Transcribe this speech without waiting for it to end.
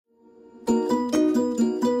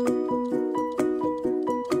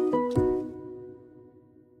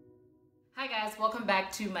back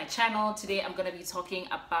to my channel. Today I'm going to be talking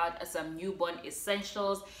about some newborn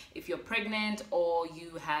essentials. If you're pregnant or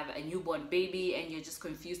you have a newborn baby and you're just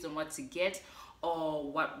confused on what to get or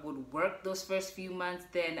what would work those first few months,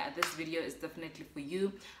 then this video is definitely for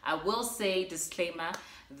you. I will say, disclaimer,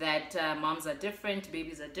 that moms are different,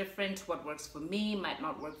 babies are different. What works for me might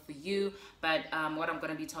not work for you, but what I'm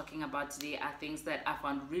going to be talking about today are things that I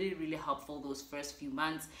found really helpful those first few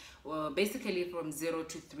months, basically from 0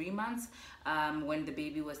 to 3 months, when the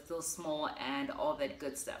baby was still small and all that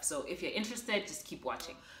good stuff. So if you're interested, just keep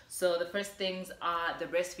watching. So the first things are the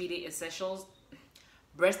breastfeeding essentials.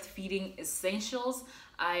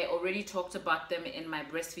 I already talked about them in my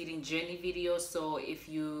breastfeeding journey video, so if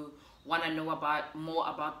you want to know more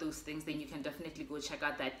about those things, then you can definitely go check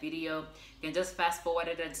out that video. You can just fast forward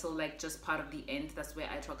it until like just part of the end. That's where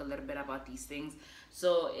I talk a little bit about these things.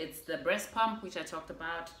 So it's the breast pump, which I talked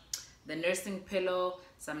about, the nursing pillow,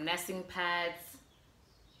 some nursing pads,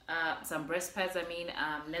 some breast pads,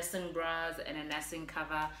 nursing bras, and a nursing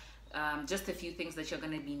cover. Just a few things that you're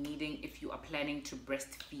going to be needing if you are planning to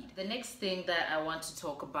breastfeed. The next thing that I want to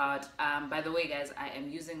talk about, by the way guys, I am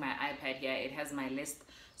using my iPad here. It has my list,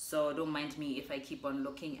 so don't mind me if I keep on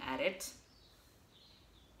looking at it.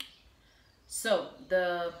 So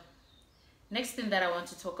the next thing that I want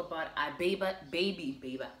to talk about are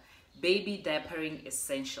baby diapering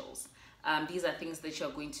essentials. These are things that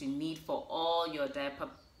you're going to need for all your diaper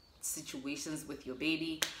situations with your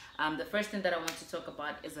baby. The first thing that I want to talk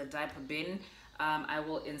about is a diaper bin. I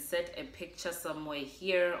will insert a picture somewhere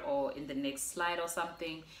here or in the next slide or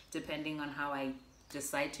something, depending on how I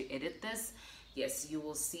decide to edit this. Yes, you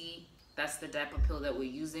will see that's the diaper pill that we're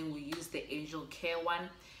using. We use the Angel Care one.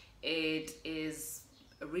 It is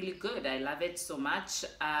really good. I love it so much.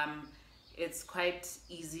 It's quite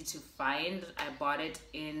easy to find. I bought it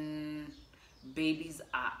in Babies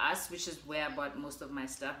R Us, which is where I bought most of my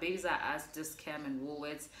stuff. Babies R Us, Discam, and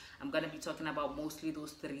Woolworths. I'm going to be talking about mostly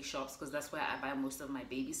those 3 shops because that's where I buy most of my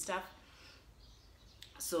baby stuff.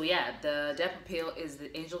 So yeah, the diaper pill is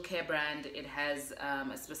the Angel Care brand. It has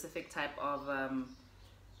a specific type of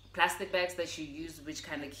plastic bags that you use, which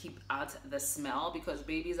kind of keep out the smell, because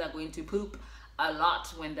babies are going to poop a lot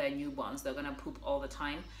when they're newborns. They're going to poop all the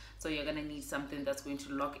time. So you're going to need something that's going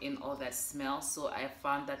to lock in all that smell. So I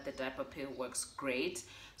found that the diaper pill works great.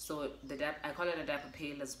 So I call it a diaper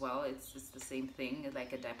pill as well. It's the same thing,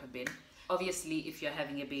 like a diaper bin. Obviously, if you're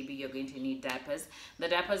having a baby, you're going to need diapers. The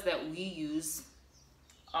diapers that we use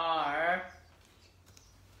are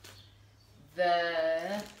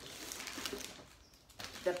the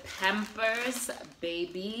Pampers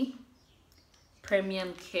Baby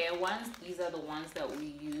Premium Care ones. These are the ones that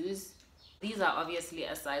we use. These are obviously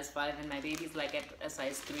a size 5 and my baby's like at a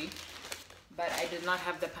size 3. But I did not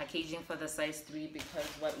have the packaging for the size 3 because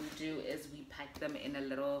what we do is we pack them in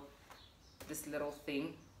this little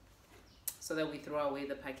thing so that we throw away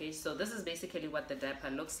the package. So this is basically what the diaper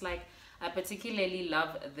looks like. I particularly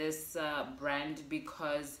love this brand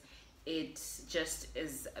because it just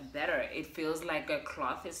is better. It feels like a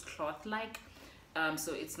cloth. It's cloth-like.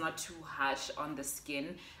 So it's not too harsh on the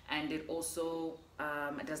skin, and it also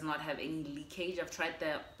does not have any leakage. I've tried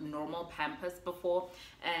the normal Pampers before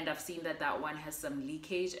and I've seen that one has some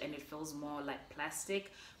leakage and it feels more like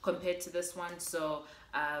plastic compared to this one. So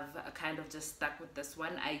I've kind of just stuck with this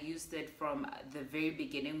one. I used it from the very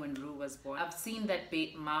beginning when Rue was born. I've seen that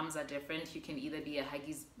moms are different. You can either be a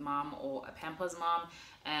Huggies mom or a Pampers mom,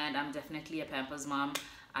 and I'm definitely a Pampers mom.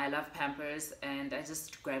 I love Pampers and I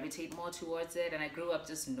just gravitate more towards it, and I grew up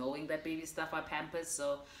just knowing that baby stuff are Pampers,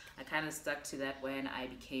 so I kind of stuck to that when I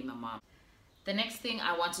became a mom. The next thing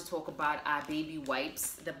I want to talk about are baby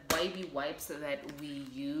wipes. The baby wipes that we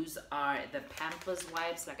use are the Pampers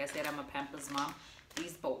wipes. Like I said, I'm a Pampers mom.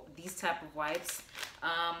 These type of wipes,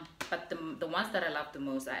 but the ones that I love the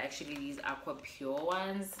most are actually these Aqua Pure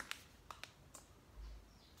ones.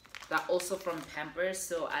 They're also from Pampers,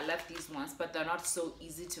 so I love these ones, but they're not so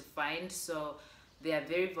easy to find. So they are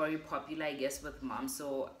very popular, I guess, with moms.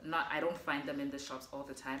 So I don't find them in the shops all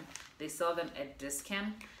the time. They sell them at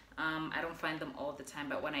Discount. I don't find them all the time,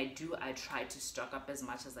 but when I do, I try to stock up as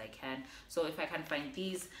much as I can. So if I can find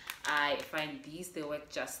these, I find these. They work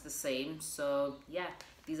just the same. So yeah,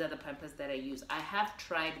 these are the Pampers that I use. I have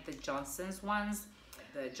tried the Johnson's ones.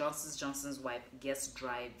 The Johnson's wipe gets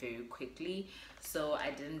dry very quickly, so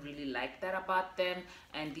I didn't really like that about them.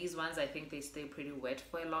 And these ones, I think they stay pretty wet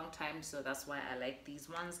for a long time, so that's why I like these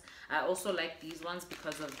ones. I also like these ones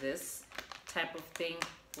because of this type of thing.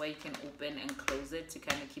 where you can open and close it to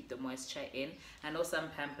kind of keep the moisture in. I know some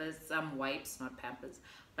Pampers, some wipes, not Pampers,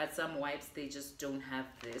 but some wipes, they just don't have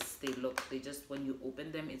this. They just, when you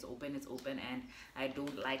open them, it's open, and I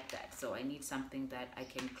don't like that. So I need something that I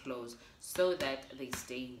can close so that they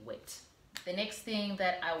stay wet. The next thing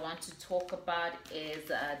that I want to talk about is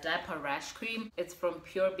diaper rash cream. It's from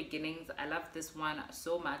Pure Beginnings. I love this one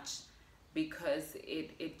so much because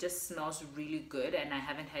it just smells really good, and I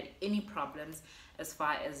haven't had any problems as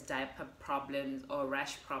far as diaper problems or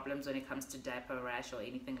rash problems when it comes to diaper rash or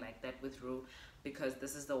anything like that with Rue, because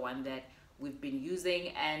this is the one that we've been using.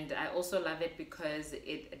 And I also love it because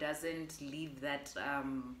it doesn't leave that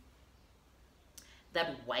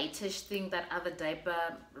that whitish thing that other diaper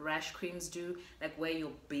rash creams do, like where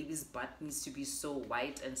your baby's butt needs to be so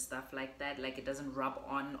white and stuff like that. Like it doesn't rub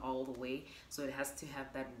on all the way, so it has to have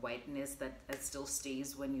that whiteness that still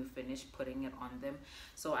stays when you finish putting it on them.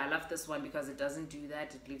 So I love this one because it doesn't do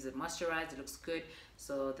that. It leaves it moisturized, it looks good.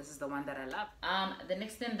 So this is the one that I love. The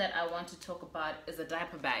next thing that I want to talk about is a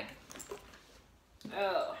diaper bag.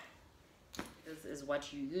 Oh, this is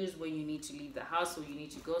what you use when you need to leave the house or you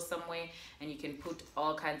need to go somewhere, and you can put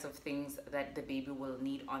all kinds of things that the baby will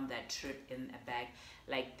need on that trip in a bag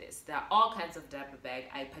like this. There are all kinds of diaper bag.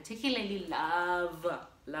 I particularly love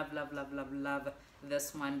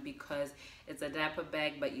this one because it's a diaper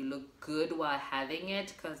bag but you look good while having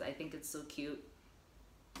it, because I think it's so cute.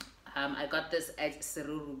 I got this at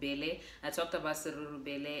Serurubele. I talked about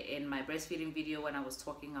Serurubele in my breastfeeding video when I was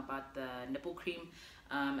talking about the nipple cream.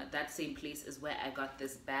 That same place is where I got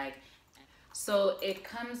this bag. So it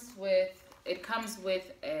comes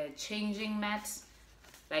with a changing mat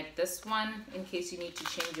like this one, in case you need to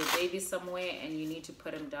change your baby somewhere and you need to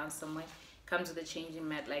put him down somewhere. It comes with a changing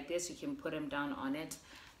mat like this. You can put him down on it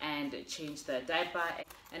and change the diaper.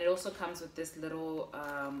 And it also comes with this little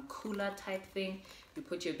cooler type thing. You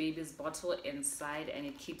put your baby's bottle inside and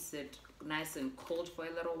it keeps it nice and cold for a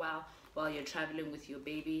little while you're traveling with your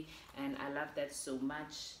baby, and I love that so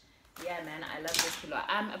much. Yeah, man, I love this pillow.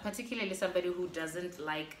 I'm particularly somebody who doesn't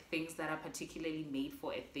like things that are particularly made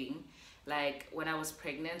for a thing. Like when I was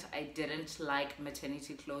pregnant, I didn't like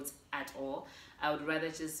maternity clothes at all. I would rather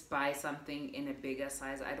just buy something in a bigger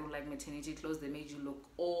size. I don't like maternity clothes. They made you look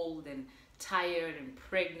old and tired and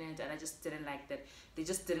pregnant, and I just didn't like that. They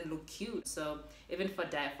just didn't look cute. So even for a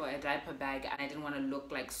diaper bag, I didn't want to look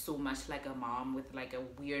like so much like a mom with like a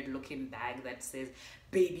weird looking bag that says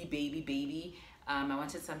baby, baby, baby. I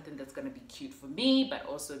wanted something that's going to be cute for me but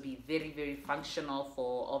also be very, very functional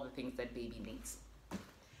for all the things that baby needs.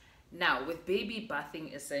 Now with baby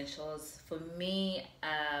bathing essentials, for me,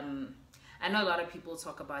 I know a lot of people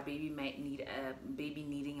talk about baby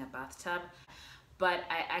needing a bathtub, but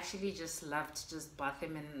I actually just love to just bath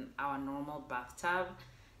him in our normal bathtub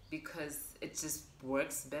because it just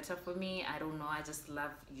works better for me. I don't know, I just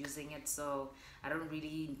love using it, so I don't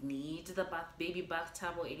really need the baby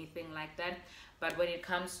bathtub or anything like that. But when it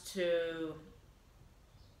comes to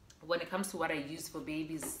what I use for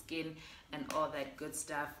baby's skin and all that good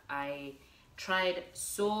stuff, I tried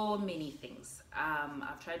so many things.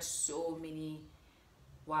 I've tried so many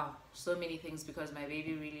things because my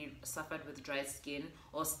baby really suffered with dry skin,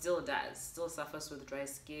 or still suffers with dry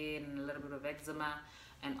skin and a little bit of eczema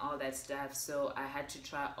and all that stuff. So I had to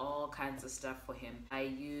try all kinds of stuff for him. I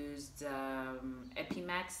used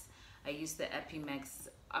Epimax. I used the Epimax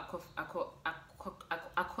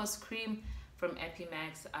Aquas cream from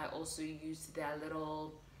Epimax. I also used their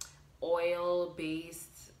little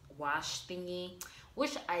oil-based wash thingy,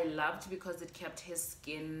 which I loved because it kept his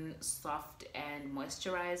skin soft and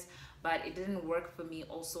moisturized. But it didn't work for me.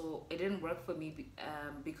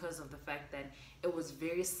 Because of the fact that it was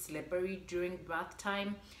very slippery during bath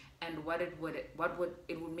time, and it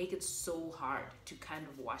would make it so hard to kind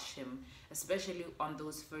of wash him, especially on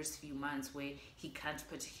those first few months where he can't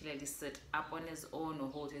particularly sit up on his own or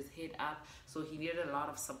hold his head up, so he needed a lot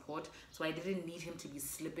of support. So I didn't need him to be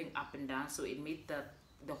slipping up and down, so it made the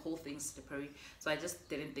whole thing slippery. So I just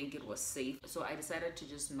didn't think it was safe, so I decided to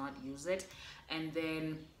just not use it. And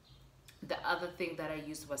then the other thing that I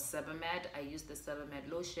used was Sebamed. I used the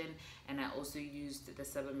Sebamed lotion, and I also used the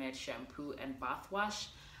Sebamed shampoo and bath wash.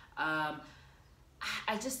 I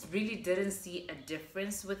just really didn't see a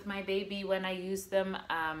difference with my baby when I used them.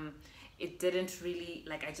 It didn't really,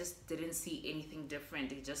 like, I just didn't see anything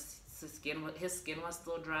different. His skin was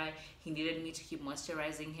still dry. He needed me to keep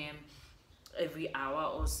moisturizing him every hour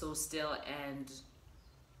or so still, and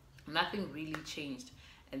nothing really changed.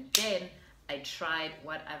 And then I tried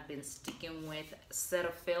what I've been sticking with.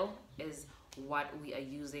 Cetaphil is what we are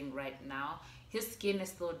using right now. his skin is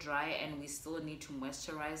still dry and we still need to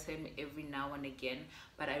moisturize him every now and again,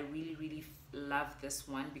 but I really love this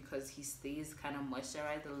one because he stays kind of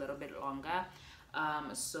moisturized a little bit longer.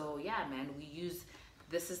 So yeah, man,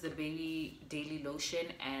 this is the baby daily lotion,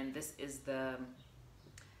 and this is the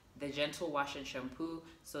gentle wash and shampoo.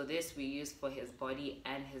 So this we use for his body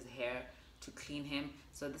and his hair to clean him.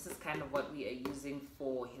 So this is kind of what we are using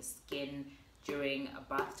for his skin during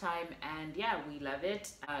bath time, and yeah, we love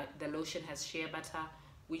it. The lotion has shea butter,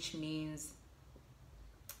 which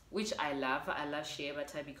I love shea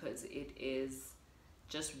butter because it is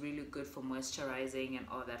just really good for moisturizing and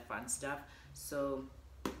all that fun stuff. So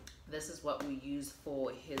this is what we use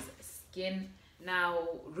for his skin. Now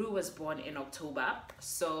Rue was born in October,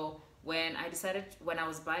 so when I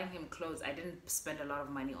was buying him clothes, I didn't spend a lot of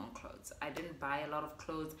money on clothes. I didn't buy a lot of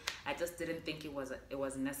clothes. I just didn't think it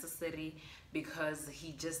was necessary because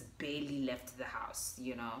he just barely left the house,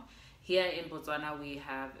 you know. Here in Botswana, we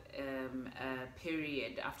have a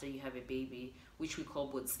period after you have a baby, which we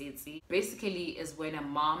call botsetse. Basically is when a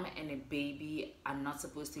mom and a baby are not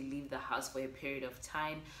supposed to leave the house for a period of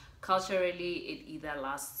time. Culturally, it either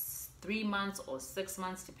lasts 3 months or 6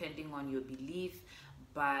 months, depending on your belief.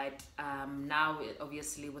 But now,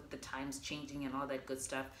 obviously, with the times changing and all that good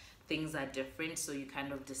stuff, things are different. So you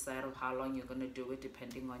kind of decide of how long you're going to do it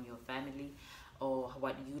depending on your family or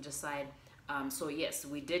what you decide. So yes,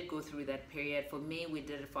 we did go through that period. For me, we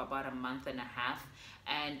did it for about a month and a half.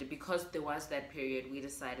 And because there was that period,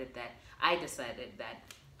 I decided that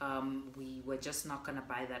we were just not going to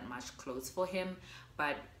buy that much clothes for him.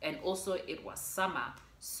 And also it was summer,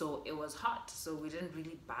 so it was hot, so we didn't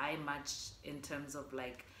really buy much in terms of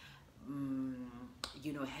like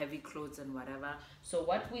you know, heavy clothes and whatever. So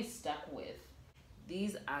what we stuck with,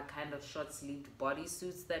 these are kind of short-sleeved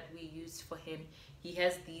bodysuits that we used for him. He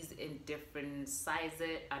has these in different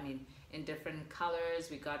sizes, in different colors.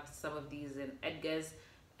 We got some of these in Edgar's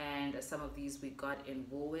and some of these we got in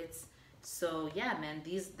Woolworths. So yeah, man,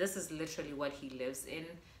 this is literally what he lives in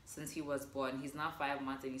since he was born. He's now 5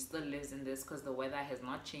 months and he still lives in this because the weather has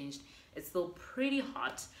not changed. It's still pretty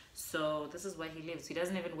hot, so this is where he lives. He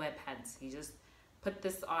doesn't even wear pants. He just put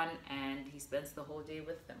this on and he spends the whole day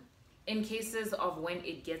with them. In cases of when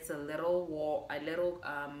it gets a little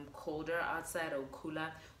colder outside or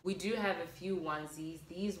cooler, we do have a few onesies.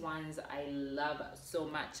 These ones I love so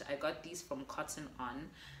much. I got these from Cotton On.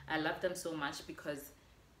 I love them so much because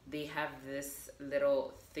they have this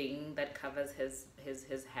little thing that covers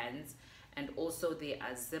his hands, and also they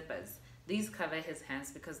are zippers. These cover his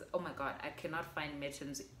hands because, oh my god, I cannot find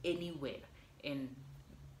mittens anywhere in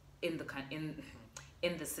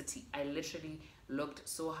the city. I literally looked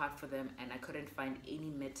so hard for them and I couldn't find any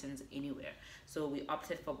mittens anywhere. So we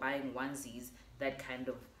opted for buying onesies that kind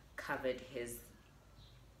of covered his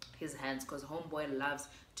hands, because homeboy loves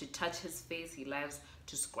to touch his face. He loves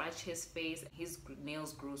to scratch his face. His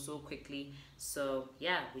nails grew so quickly, so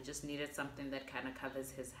yeah, we just needed something that kind of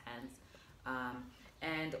covers his hands.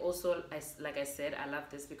 And also, like I said, I love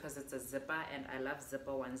this because it's a zipper, and I love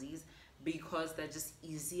zipper onesies because they're just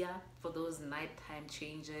easier for those nighttime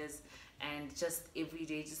changes, and just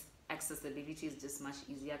everyday just accessibility is just much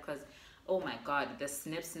easier. Because oh my god, the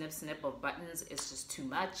snip of buttons is just too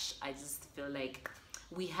much. I just feel like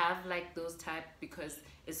we have like those type because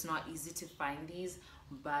it's not easy to find these,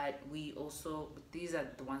 but these are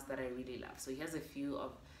the ones that I really love. So he has a few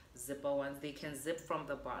of zipper ones. They can zip from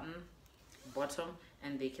the bottom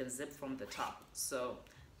and they can zip from the top, so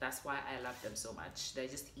that's why I love them so much. They're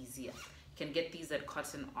just easier. You can get these at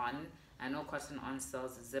Cotton On. I know Cotton On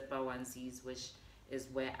sells zipper onesies, which is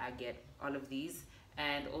where I get all of these.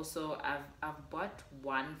 And also I've bought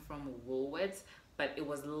one from Woolworths, but it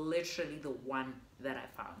was literally the one that I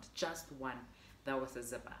found, just one that was a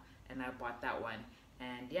zipper, and I bought that one.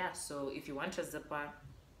 And yeah, so if you want a zipper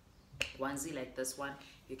onesie like this one,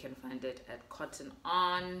 you can find it at Cotton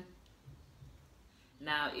On.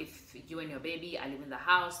 Now, if you and your baby are leaving the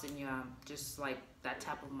house and you're just like that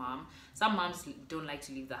type of mom, some moms don't like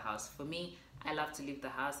to leave the house. For me, I love to leave the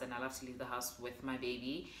house, and I love to leave the house with my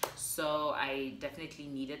baby. So I definitely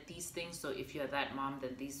needed these things. So if you're that mom,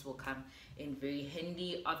 then these will come in very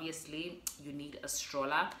handy. Obviously, you need a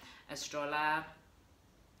stroller.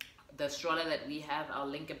 The stroller that we have, I'll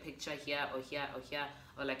link a picture here or here or here,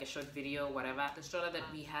 or like a short video, whatever. The stroller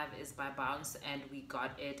that we have is by Bounce, and we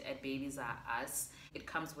got it at Babies R Us. It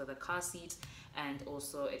comes with a car seat, and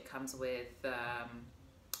also it comes with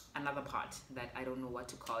another part that I don't know what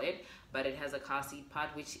to call it, but it has a car seat part,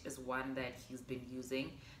 which is one that he's been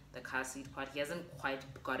using. The car seat part, he hasn't quite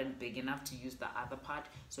gotten big enough to use the other part,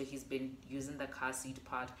 so he's been using the car seat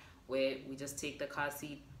part, where we just take the car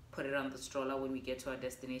seat, put it on the stroller when we get to our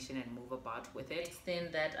destination and move about with it. Next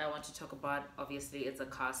thing that I want to talk about, obviously, it's a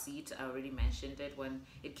car seat. I already mentioned it when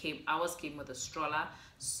it came. Ours came with a stroller,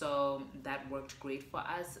 so that worked great for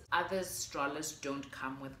us. Other strollers don't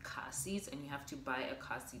come with car seats, and you have to buy a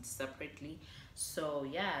car seat separately. So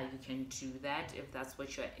yeah, you can do that if that's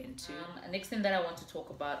what you're into. Next thing that I want to talk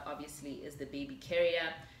about, obviously, is the baby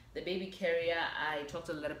carrier. The baby carrier, I talked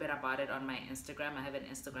a little bit about it on my Instagram. I have an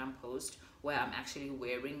Instagram post where I'm actually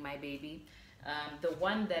wearing my baby. The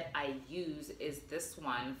one that I use is this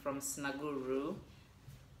one from Snuggle.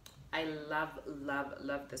 I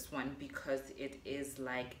love this one because it is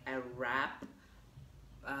like a wrap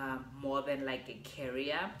more than like a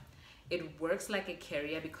carrier. It works like a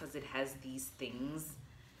carrier because it has these things,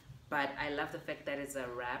 but I love the fact that it's a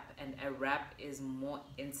wrap, and a wrap is more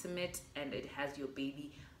intimate and it has your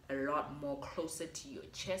baby a lot more closer to your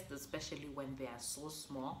chest, especially when they are so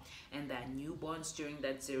small and they're newborns during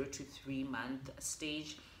that 0 to 3 month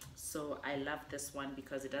stage. So I love this one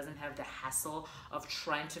because it doesn't have the hassle of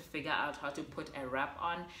trying to figure out how to put a wrap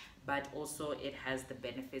on, but also it has the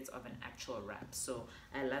benefits of an actual wrap. So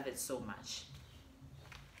I love it so much.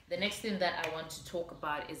 The next thing that I want to talk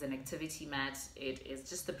about is an activity mat. It is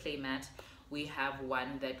just a play mat. We have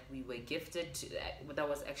one that we were gifted to, that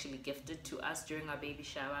was actually gifted to us during our baby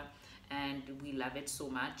shower, and we love it so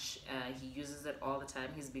much. He uses it all the time.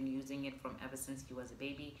 He's been using it from ever since he was a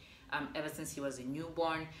baby, ever since he was a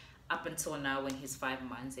newborn up until now when he's 5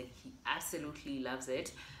 months, and he absolutely loves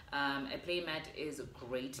it. A play mat is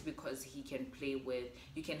great because he can play with,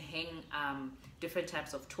 you can hang different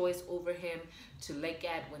types of toys over him to look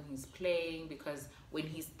at when he's playing, because when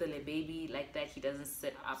he's still a baby like that, he doesn't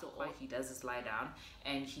sit up, so all he does is lie down,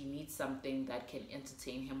 and he needs something that can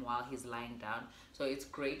entertain him while he's lying down. So it's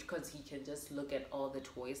great because he can just look at all the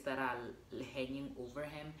toys that are hanging over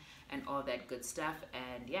him and all that good stuff.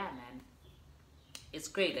 And yeah, man, it's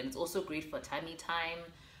great. And it's also great for tummy time.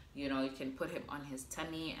 You know, you can put him on his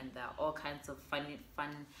tummy, and there are all kinds of fun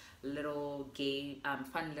little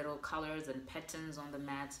fun little colors and patterns on the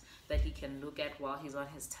mat that he can look at while he's on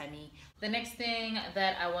his tummy. The next thing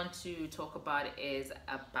that I want to talk about is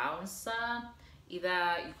a bouncer.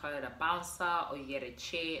 Either you call it a bouncer, or you get a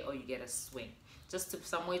chair, or you get a swing. Just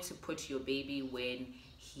somewhere to put your baby when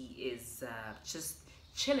he is just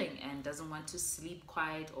chilling and doesn't want to sleep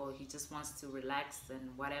quiet, or he just wants to relax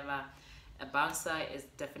and whatever. A bouncer is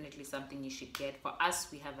definitely something you should get. For us,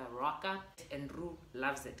 we have a rocker, and Rue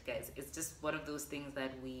loves it, guys. It's just one of those things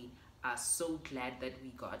that we are so glad that we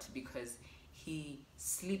got, because he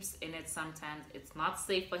sleeps in it sometimes. It's not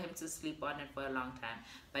safe for him to sleep on it for a long time,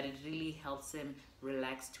 but it really helps him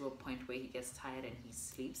relax to a point where he gets tired and he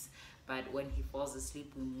sleeps. But when he falls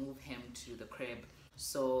asleep, we move him to the crib.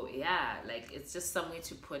 So yeah, like, it's just somewhere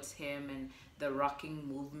to put him, and the rocking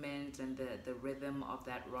movement and the rhythm of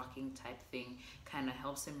that rocking type thing kind of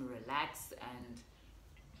helps him relax, and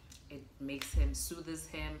it makes him, soothes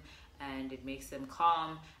him, and it makes him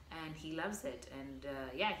calm, and he loves it. And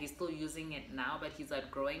yeah, he's still using it now, but he's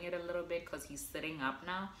outgrowing it a little bit because he's sitting up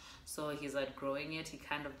now, so he's outgrowing it. He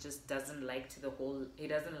kind of just doesn't like he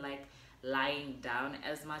doesn't like lying down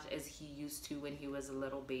as much as he used to when he was a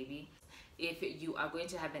little baby. If you are going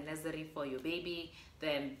to have a nursery for your baby,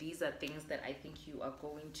 then these are things that I think you are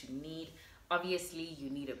going to need. Obviously, you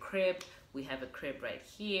need a crib. We have a crib right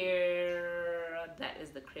here. That is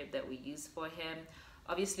the crib that we use for him.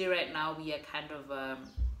 Obviously, right now we are kind of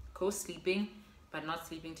co-sleeping, but not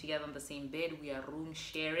sleeping together on the same bed. We are room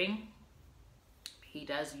sharing. He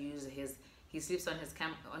does use he sleeps on his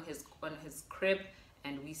crib,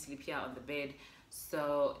 and we sleep here on the bed.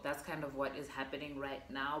 So that's kind of what is happening right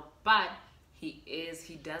now. But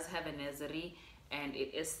he does have a nursery, and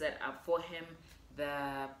it is set up for him.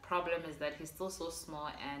 The problem is that he's still so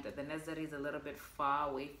small, and the nursery is a little bit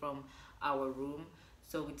far away from our room.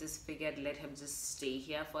 So we just figured let him just stay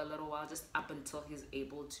here for a little while, just up until he's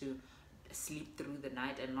able to sleep through the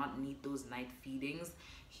night and not need those night feedings.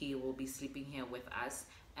 He will be sleeping here with us.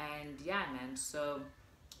 And yeah, man, so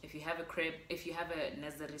if you have a crib, if you have a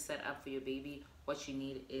nursery set up for your baby, what you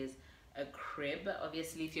need is a crib.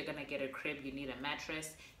 Obviously, if you're gonna get a crib, you need a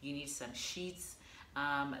mattress, you need some sheets.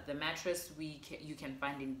 The mattress you can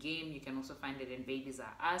find in Game. You can also find it in Babies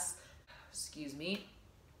R Us. Excuse me.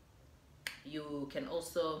 You can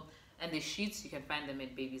also, and the sheets, you can find them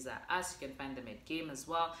at Babies R Us. You can find them at Game as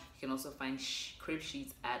well. You can also find crib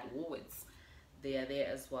sheets at Woolworths. They are there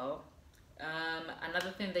as well.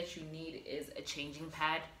 Another thing that you need is a changing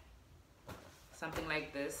pad, something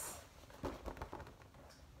like this.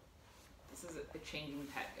 This is a changing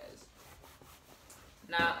pad, guys.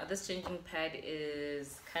 Now this changing pad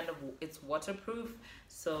is kind of, it's waterproof,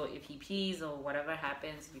 so if he pees or whatever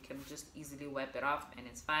happens, you can just easily wipe it off and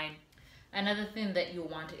it's fine. Another thing that you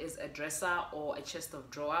want is a dresser or a chest of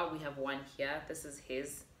drawer. We have one here. This is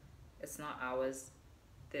his. It's not ours.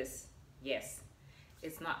 This, yes,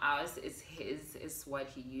 it's not ours, it's his. It's what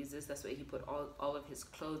he uses. That's where he put all of his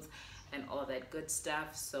clothes and all that good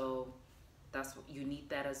stuff. So that's what you need,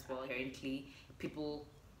 that as well. Apparently people,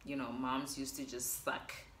 you know, moms used to just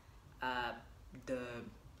suck the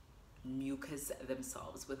mucus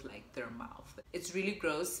themselves with like their mouth. It's really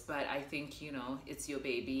gross, but I think, you know, it's your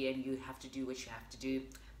baby and you have to do what you have to do.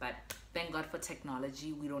 But thank God for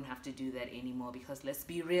technology, we don't have to do that anymore, because let's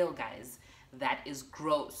be real, guys, that is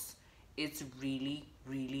gross. It's really,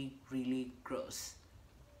 really, really gross.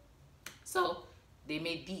 So they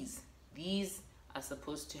made these are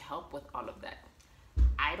supposed to help with all of that.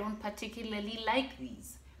 I don't particularly like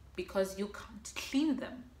these because you can't clean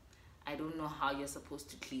them. I don't know how you're supposed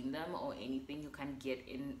to clean them or anything. You can't get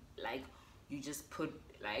in, like, you just put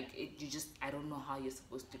like it, you just, I don't know how you're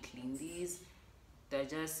supposed to clean these. They're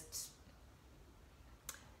just,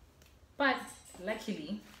 but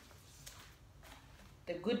luckily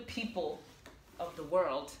the good people of the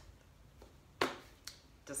world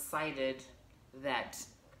decided that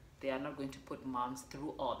they are not going to put moms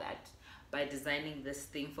through all that by designing this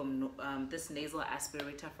thing from this nasal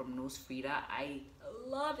aspirator from Nose Frida. I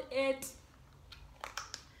love it.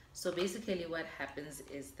 So basically what happens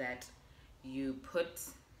is that you put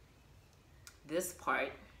this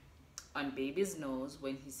part on baby's nose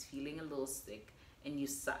when he's feeling a little sick, and you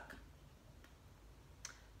suck,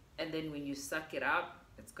 and then when you suck it out,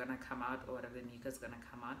 it's gonna come out, or whatever, the mucus is gonna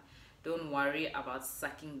come out. Don't worry about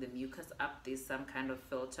sucking the mucus up. There's some kind of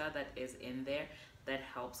filter that is in there that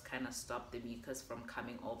helps kind of stop the mucus from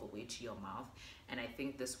coming all the way to your mouth. And I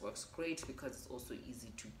think this works great because it's also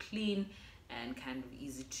easy to clean and kind of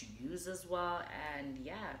easy to use as well. And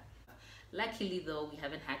yeah, luckily though, we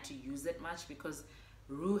haven't had to use it much because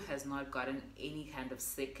Rue has not gotten any kind of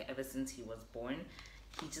sick ever since he was born.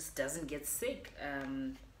 He just doesn't get sick.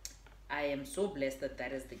 I am so blessed that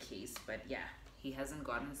that is the case. But yeah, he hasn't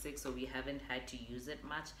gotten sick, so we haven't had to use it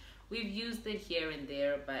much. We've used it here and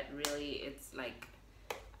there, but really it's like,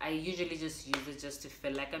 I usually just use it just to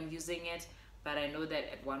feel like I'm using it. But I know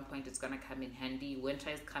that at one point it's gonna come in handy. Winter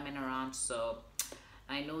is coming around, so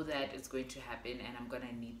I know that it's going to happen and I'm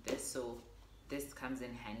gonna need this. So this comes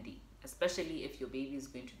in handy, especially if your baby is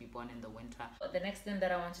going to be born in the winter. The next thing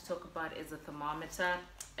that I want to talk about is a thermometer.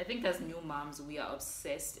 I think as new moms, we are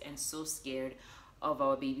obsessed and so scared of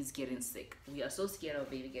our babies getting sick. We are so scared of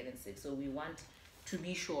baby getting sick, so we want to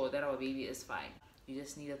be sure that our baby is fine. You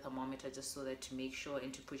just need a thermometer just so that to make sure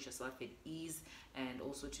and to put yourself at ease, and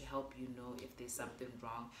also to help you know if there's something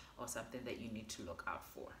wrong or something that you need to look out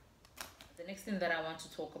for. The next thing that I want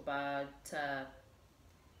to talk about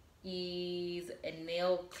is a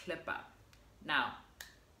nail clipper. Now,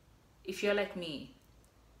 if you're like me,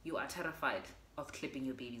 you are terrified of clipping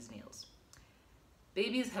your baby's nails.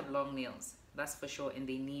 Babies have long nails, that's for sure, and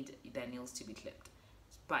they need their nails to be clipped.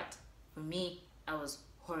 But for me, I was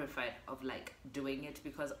horrified of like doing it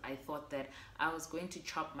because I thought that I was going to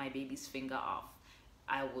chop my baby's finger off.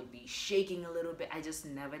 I would be shaking a little bit. I just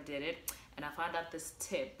never did it, and I found out this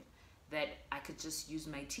tip that I could just use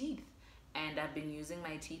my teeth, and I've been using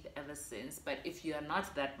my teeth ever since. But if you're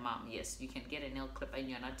not that mom, yes, you can get a nail clipper and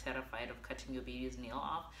you're not terrified of cutting your baby's nail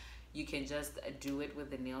off. You can just do it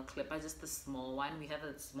with the nail clipper, just the small one. We have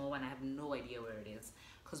a small one. I have no idea where it is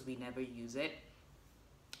because we never use it.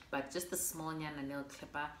 But just the small Nyana nail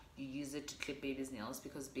clipper, you use it to clip baby's nails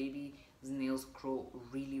because baby's nails grow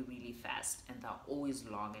really, really fast and they're always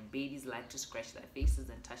long, and babies like to scratch their faces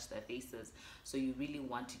and touch their faces. So you really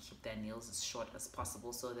want to keep their nails as short as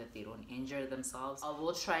possible so that they don't injure themselves. I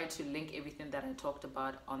will try to link everything that I talked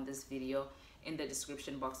about on this video in the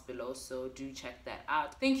description box below, so do check that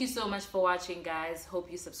out. Thank you so much for watching, guys.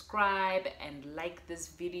 Hope you subscribe and like this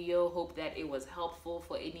video. Hope that it was helpful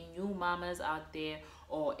for any new mamas out there,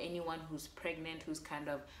 or anyone who's pregnant, who's kind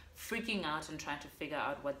of freaking out and trying to figure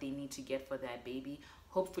out what they need to get for their baby.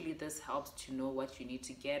 Hopefully this helps to know what you need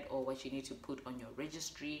to get or what you need to put on your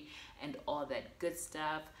registry and all that good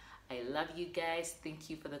stuff. I love you guys. Thank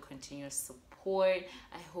you for the continuous support.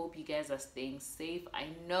 I hope you guys are staying safe. I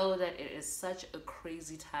know that it is such a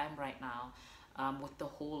crazy time right now with the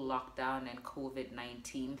whole lockdown and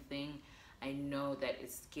COVID-19 thing. I know that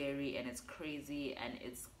it's scary and it's crazy and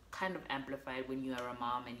it's kind of amplified when you are a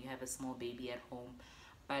mom and you have a small baby at home.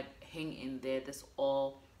 But hang in there. This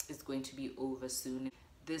all is going to be over soon.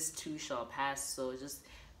 This too shall pass. So just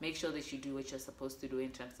make sure that you do what you're supposed to do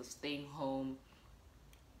in terms of staying home,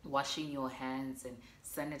 washing your hands and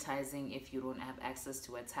sanitizing if you don't have access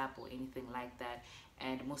to a tap or anything like that,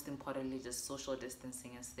 and most importantly, just social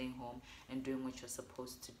distancing and staying home and doing what you're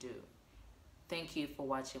supposed to do. Thank you for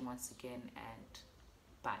watching once again, and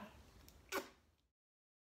bye.